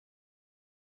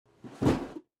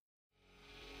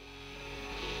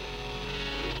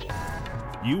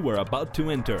You are about to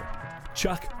enter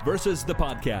Chuck versus the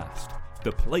podcast,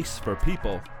 the place for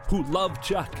people who love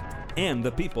Chuck and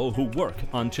the people who work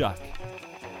on Chuck.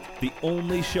 The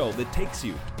only show that takes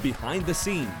you behind the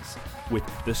scenes with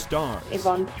the stars.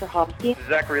 Yvonne Strahovski.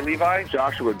 Zachary Levi.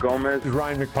 Joshua Gomez.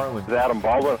 Ryan McParland. Adam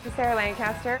Balba. Sarah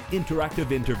Lancaster.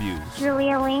 Interactive interviews.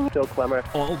 Julia Ling. Phil Clemmer.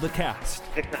 All the cast.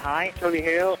 Dixon High. Tony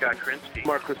Hale. Scott Krinsky.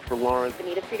 Mark Christopher Lawrence.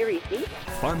 Anita Friederici.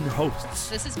 Fun hosts.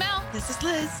 This is Mel. This is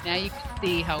Liz. Now you can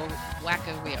see how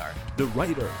wacko we are. The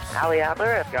writers. Ali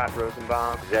Adler. Scott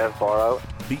Rosenbaum. Zev Barrow.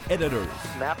 The editors.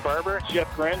 Matt Barber.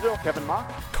 Jeff Granville. Kevin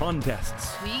Mock.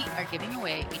 Contests. We are giving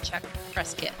away a Chuck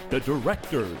press kit. The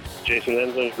directors. Jason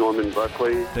Ensley. Norman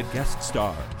Buckley. The guest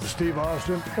stars. Steve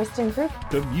Austin. Kristen Group.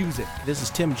 The music. This is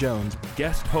Tim Jones.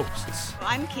 Guest hosts.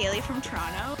 I'm Kaylee from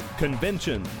Toronto.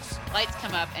 Conventions. Lights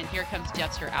come up, and here comes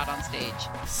Jeffster out on stage.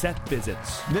 Set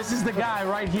visits. This is the guy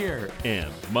right here.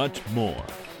 And much more.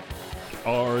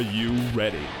 Are you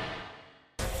ready?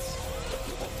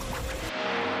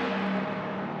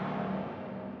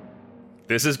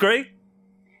 This is Gray.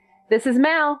 This is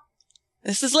Mel.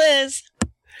 This is Liz.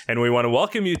 And we want to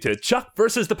welcome you to Chuck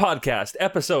versus the Podcast,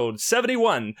 episode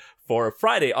 71 for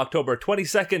Friday, October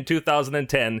 22nd,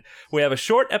 2010. We have a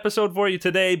short episode for you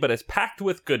today, but it's packed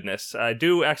with goodness. I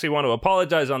do actually want to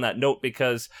apologize on that note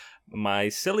because my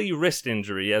silly wrist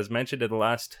injury, as mentioned in the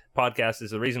last podcast,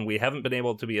 is the reason we haven't been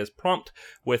able to be as prompt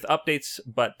with updates,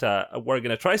 but we're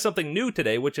going to try something new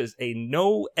today, which is a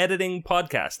no-editing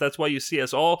podcast. That's why you see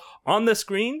us all on the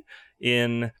screen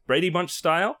in Brady Bunch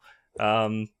style.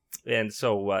 And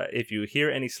so if you hear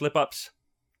any slip-ups,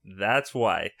 that's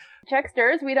why.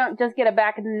 Chucksters, we don't just get a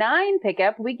back 9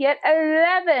 pickup, we get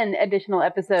 11 additional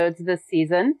episodes this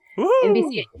season. Woo!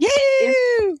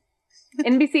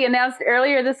 NBC announced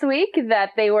earlier this week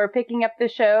that they were picking up the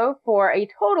show for a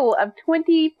total of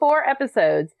 24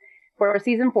 episodes for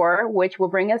season 4, which will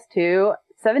bring us to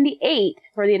 78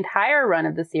 for the entire run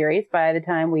of the series by the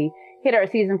time we hit our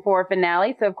season 4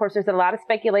 finale. So, of course, there's a lot of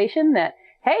speculation that,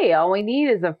 hey, all we need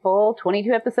is a full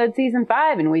 22 episode season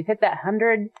 5, and we've hit that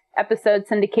 100 episode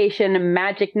syndication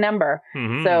magic number.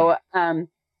 Mm-hmm. So,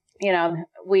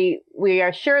 we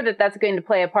are sure that that's going to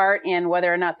play a part in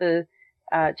whether or not the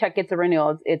Chuck gets a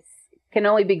renewal. It's can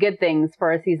only be good things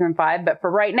for a season 5, but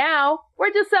for right now,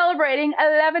 we're just celebrating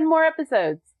 11 more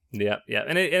episodes. Yeah,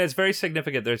 and it's very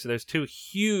significant. There's two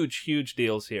huge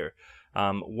deals here.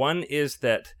 One is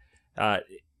that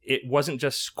it wasn't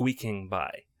just squeaking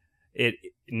by.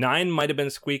 9 might have been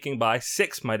squeaking by,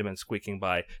 6 might have been squeaking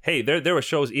by. Hey, there were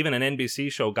shows, even an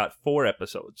NBC show got 4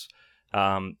 episodes.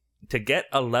 To get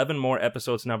 11 more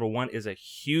episodes, number one, is a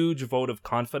huge vote of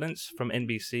confidence from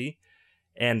NBC.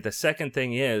 And the second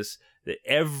thing is that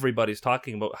everybody's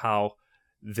talking about how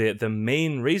the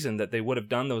main reason that they would have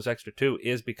done those extra 2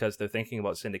 is because they're thinking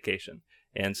about syndication.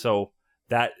 And so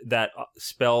that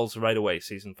spells right away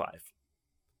season 5.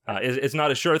 It's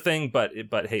not a sure thing, but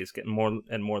hey, it's getting more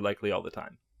and more likely all the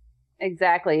time.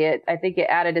 Exactly. I think it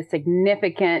added a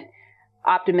significant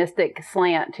optimistic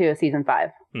slant to a season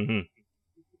 5. Mm-hmm.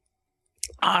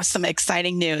 Awesome,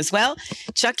 exciting news. Well,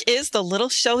 Chuck is the little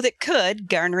show that could,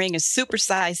 garnering a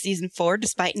supersized season 4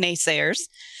 despite naysayers,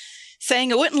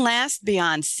 saying it wouldn't last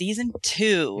beyond season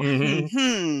 2.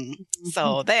 Mm-hmm.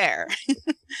 So there.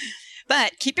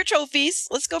 But keep your trophies.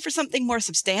 Let's go for something more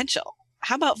substantial.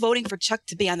 How about voting for Chuck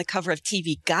to be on the cover of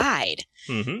TV Guide?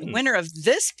 Mm-hmm. The winner of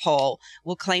this poll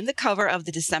will claim the cover of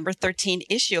the December 13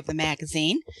 issue of the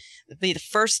magazine. It'll be the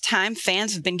first time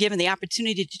fans have been given the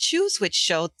opportunity to choose which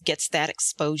show gets that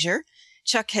exposure.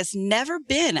 Chuck has never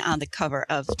been on the cover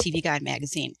of TV Guide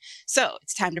magazine. So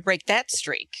it's time to break that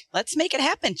streak. Let's make it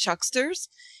happen, Chucksters.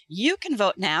 You can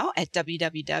vote now at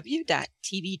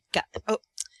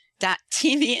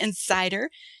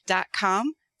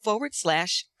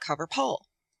www.tvinsider.com/cover poll.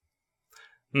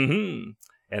 Mm-hmm.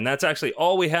 And that's actually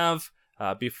all we have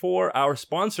before our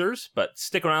sponsors, but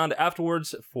stick around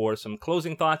afterwards for some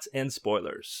closing thoughts and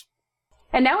spoilers.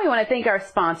 And now we want to thank our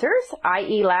sponsors,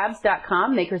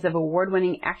 IELabs.com, makers of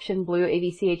award-winning Action Blue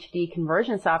AVC HD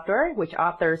conversion software, which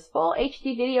offers full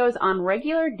HD videos on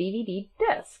regular DVD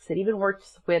discs. It even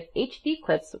works with HD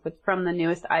clips from the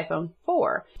newest iPhone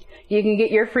 4. You can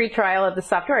get your free trial of the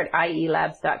software at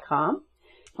IELabs.com.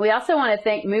 We also want to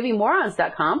thank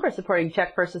MovieMorons.com for supporting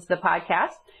Chuck versus the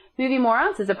Podcast. Movie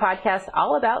Morons is a podcast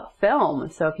all about film.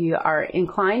 So if you are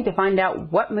inclined to find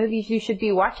out what movies you should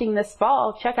be watching this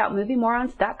fall, check out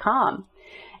MovieMorons.com.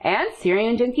 And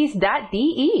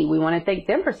SyrianJunkies.de. We want to thank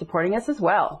them for supporting us as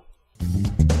well.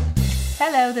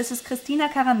 Hello, this is Christina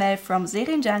Caramel from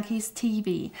Serienjunkies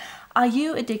TV. Are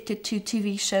you addicted to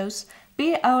TV shows?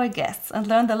 Be our guests and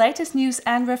learn the latest news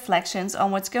and reflections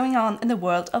on what's going on in the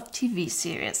world of TV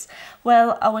series.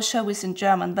 Well, our show is in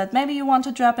German, but maybe you want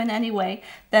to drop in anyway,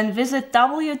 then visit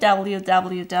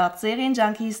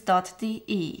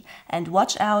www.serienjunkies.de and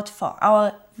watch out for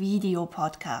our video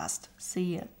podcast. See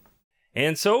you.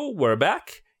 And so we're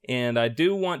back, and I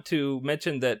do want to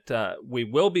mention that we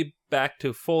will be back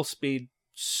to full speed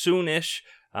soonish.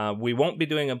 We won't be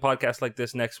doing a podcast like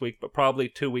this next week, but probably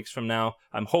 2 weeks from now.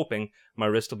 I'm hoping my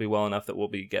wrist will be well enough that we'll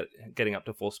be getting up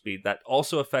to full speed. That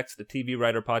also affects the TV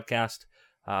Writer podcast.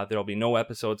 There'll be no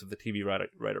episodes of the TV Writer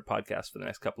podcast for the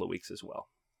next couple of weeks as well.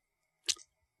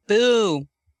 Boo.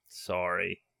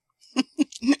 Sorry.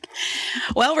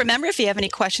 Well, remember, if you have any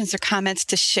questions or comments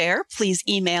to share, please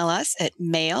email us at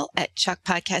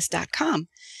mail@chuckpodcast.com.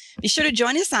 Be sure to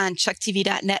join us on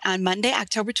chucktv.net on Monday,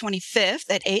 October 25th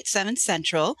at 8/7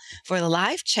 Central for the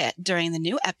live chat during the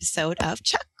new episode of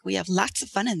Chuck. We have lots of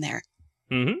fun in there.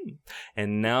 Mm-hmm.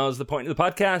 And now's the point of the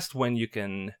podcast when you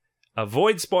can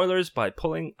avoid spoilers by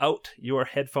pulling out your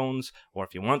headphones, or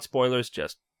if you want spoilers,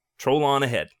 just troll on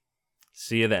ahead.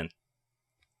 See you then.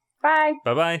 Bye.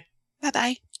 Bye-bye.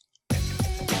 Bye-bye.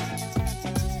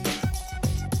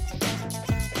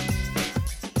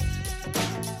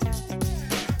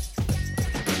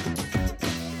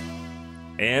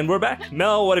 And we're back.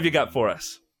 Mel, what have you got for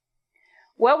us?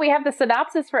 Well, we have the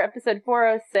synopsis for episode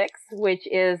 406, which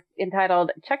is entitled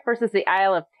Chuck versus the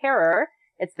Isle of Terror.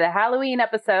 It's the Halloween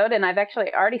episode, and I've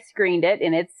actually already screened it,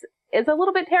 and it's a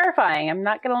little bit terrifying. I'm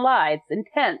not going to lie. It's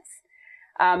intense.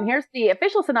 Here's the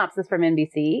official synopsis from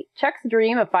NBC. Chuck's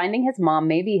dream of finding his mom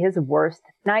may be his worst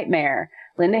nightmare.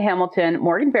 Linda Hamilton,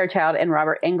 Morgan Fairchild, and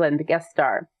Robert Englund guest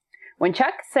star. When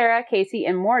Chuck, Sarah, Casey,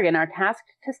 and Morgan are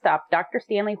tasked to stop Dr.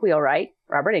 Stanley Wheelwright,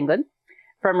 Robert Englund,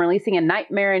 from releasing a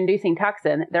nightmare-inducing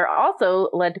toxin, they're also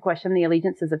led to question the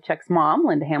allegiances of Chuck's mom,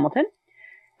 Linda Hamilton.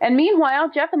 And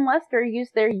meanwhile, Jeff and Lester use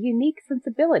their unique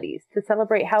sensibilities to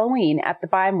celebrate Halloween at the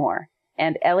Buy More.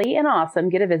 And Ellie and Awesome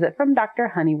get a visit from Dr.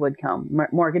 Honey Woodcomb,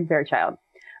 Morgan Fairchild.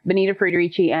 Benita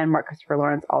Friederici and Mark Christopher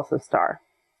Lawrence also star.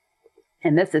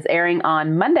 And this is airing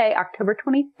on Monday, October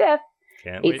 25th,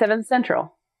 8/7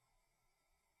 Central.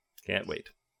 Can't wait.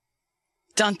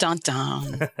 Dun, dun,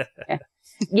 dun.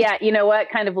 Yeah, you know what?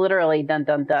 Kind of literally, dun,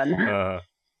 dun, dun.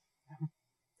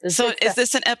 So is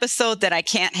this an episode that I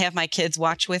can't have my kids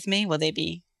watch with me? Will they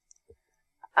be?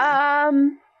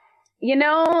 You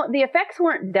know, the effects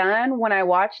weren't done when I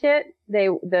watched it.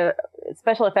 The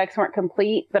special effects weren't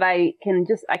complete, but I can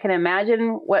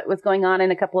imagine what was going on in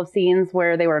a couple of scenes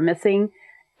where they were missing.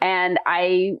 And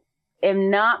I am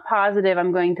not positive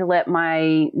I'm going to let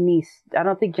my niece, I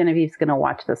don't think Genevieve's going to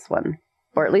watch this one,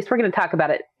 or at least we're going to talk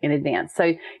about it in advance.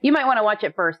 So you might want to watch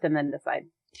it first and then decide.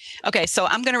 Okay, so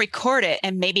I'm going to record it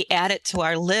and maybe add it to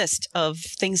our list of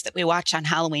things that we watch on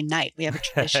Halloween night. We have a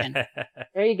tradition.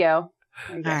 There you go.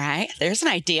 All right, there's an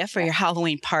idea for your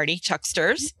Halloween party,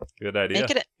 Chucksters. Good idea.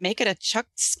 Make it a Chuck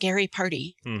scary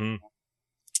party. Mm-hmm.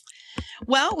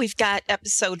 Well, we've got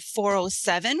episode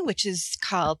 407, which is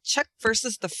called Chuck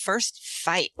versus the First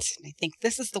Fight. And I think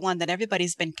this is the one that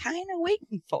everybody's been kind of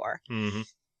waiting for. Mm-hmm.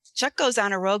 Chuck goes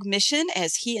on a rogue mission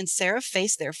as he and Sarah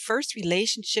face their first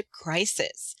relationship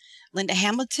crisis. Linda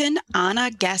Hamilton, Anna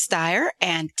Gasteyer,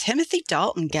 and Timothy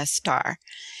Dalton guest star.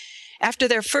 After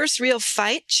their first real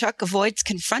fight, Chuck avoids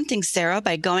confronting Sarah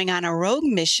by going on a rogue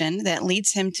mission that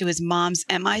leads him to his mom's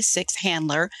MI6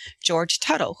 handler, George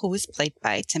Tuttle, who was played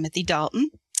by Timothy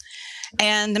Dalton,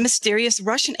 and the mysterious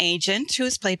Russian agent, who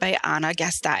is played by Anna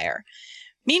Gasteyer.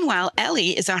 Meanwhile,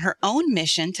 Ellie is on her own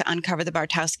mission to uncover the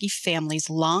Bartowski family's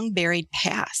long-buried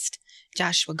past.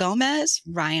 Joshua Gomez,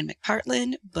 Ryan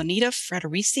McPartlin, Bonita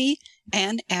Friederici,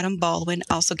 and Adam Baldwin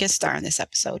also guest star in this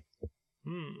episode.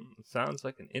 Sounds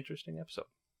like an interesting episode.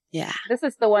 Yeah. This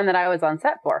is the one that I was on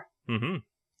set for. Mm-hmm.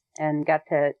 And got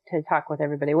to talk with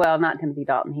everybody. Well, not Timothy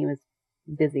Dalton. He was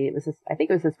busy. I think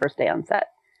it was his first day on set.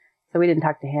 So we didn't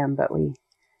talk to him, but we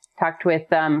talked with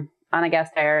Anna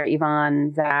Gasteyer,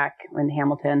 Yvonne, Zach, Linda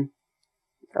Hamilton.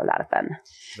 It's a lot of fun.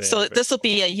 So this will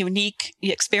be a unique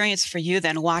experience for you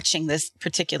then, watching this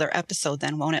particular episode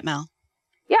then, won't it, Mel?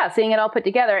 Yeah, seeing it all put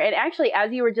together. And actually,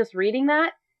 as you were just reading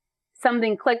that,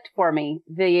 something clicked for me.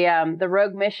 The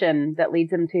rogue mission that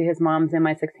leads him to his mom's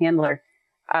MI6 handler.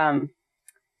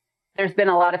 There's been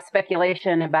a lot of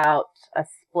speculation about a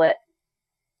split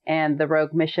and the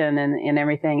rogue mission and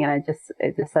everything. And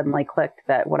it just suddenly clicked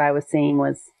that what I was seeing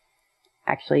was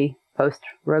actually post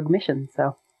rogue mission.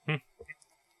 So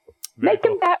make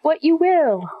of that what you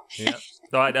will. Yeah.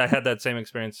 So I had that same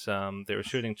experience. They were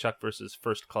shooting Chuck versus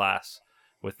First Class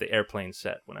with the airplane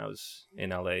set when I was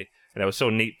in LA. And it was so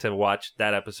neat to watch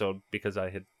that episode because I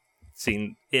had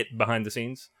seen it behind the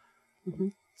scenes. Mm-hmm.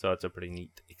 So it's a pretty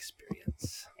neat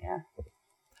experience. Yeah.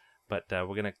 But we're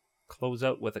going to close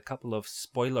out with a couple of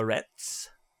spoilerettes.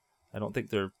 I don't think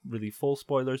they're really full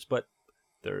spoilers, but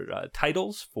they're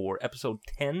titles for episode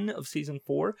 10 of season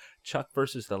 4, Chuck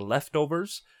versus the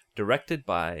Leftovers, directed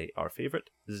by our favorite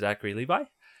Zachary Levi,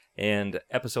 and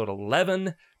episode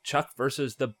 11, Chuck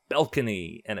versus the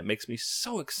Balcony. And it makes me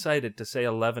so excited to say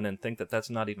 11 and think that that's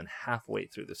not even halfway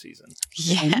through the season.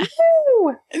 Yeah.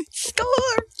 Woo! Score!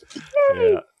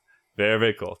 Yeah, very,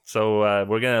 very cool. So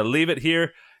we're going to leave it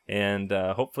here. And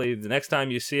hopefully the next time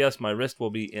you see us, my wrist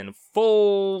will be in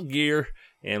full gear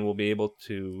and we'll be able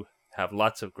to have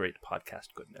lots of great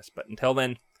podcast goodness. But until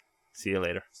then, see you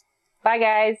later. Bye,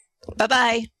 guys.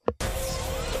 Bye-bye.